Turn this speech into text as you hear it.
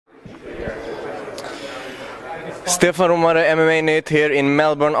Stefan Romare, MMAnytt here in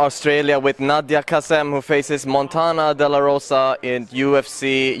Melbourne, Australia with Nadia Kassem, who faces Montana De La Rosa in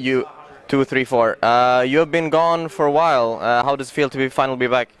UFC 234. You have been gone for a while. How does it feel to finally be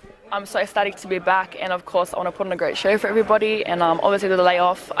back? I'm so ecstatic to be back, and of course I want to put on a great show for everybody, and obviously with the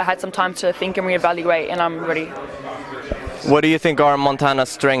layoff I had some time to think and reevaluate, and I'm ready. What do you think are Montana's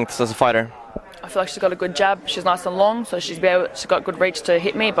strengths as a fighter? I feel like she's got a good jab, she's nice and long, so she's got good reach to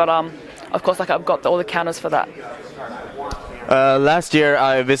hit me, but of course I've got all the counters for that. Last year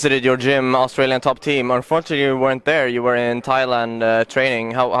I visited your gym, Australian top team. Unfortunately you weren't there, you were in Thailand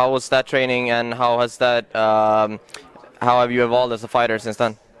training. How was that training, and how have you evolved as a fighter since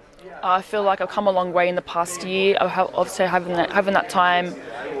then? I feel like I've come a long way in the past year, obviously having that time,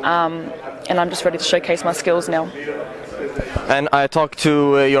 and I'm just ready to showcase my skills now. And I talked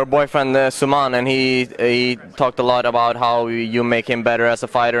to your boyfriend Suman, and he talked a lot about how you make him better as a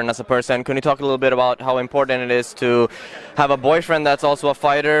fighter and as a person. Can you talk a little bit about how important it is to have a boyfriend that's also a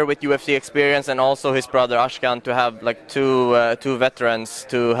fighter with UFC experience, and also his brother Ashkan, to have like two veterans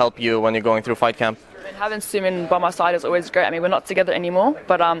to help you when you're going through fight camp? Having Suman by my side is always great. I mean, we're not together anymore,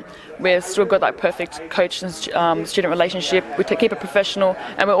 but we've still got that perfect coach and student relationship. We keep it professional,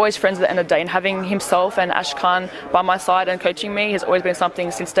 and we're always friends at the end of the day. And having himself and Ashkan by my side and coaching me has always been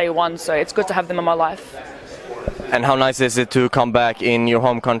something since day one, so it's good to have them in my life. And how nice is it to come back in your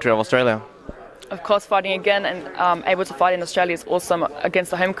home country of Australia? Of course, fighting again and able to fight in Australia is awesome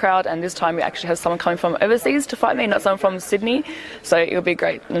against the home crowd, and this time we actually have someone coming from overseas to fight me, not someone from Sydney, so it'll be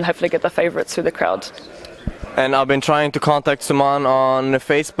great and hopefully get the favourites through the crowd. And I've been trying to contact Suman on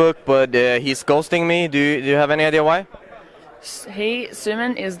Facebook, but he's ghosting me. Do you have any idea why?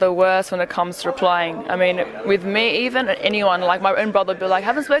 Suman is the worst when it comes to replying. I mean, with me, even anyone, like my own brother would be like,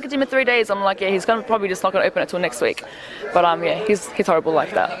 haven't spoken to him in 3 days. I'm like, yeah, he's probably just not going to open it till next week. But yeah, he's horrible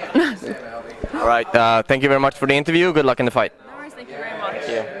like that. All right, thank you very much for the interview. Good luck in the fight. No worries, thank you very much.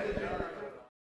 Thank you.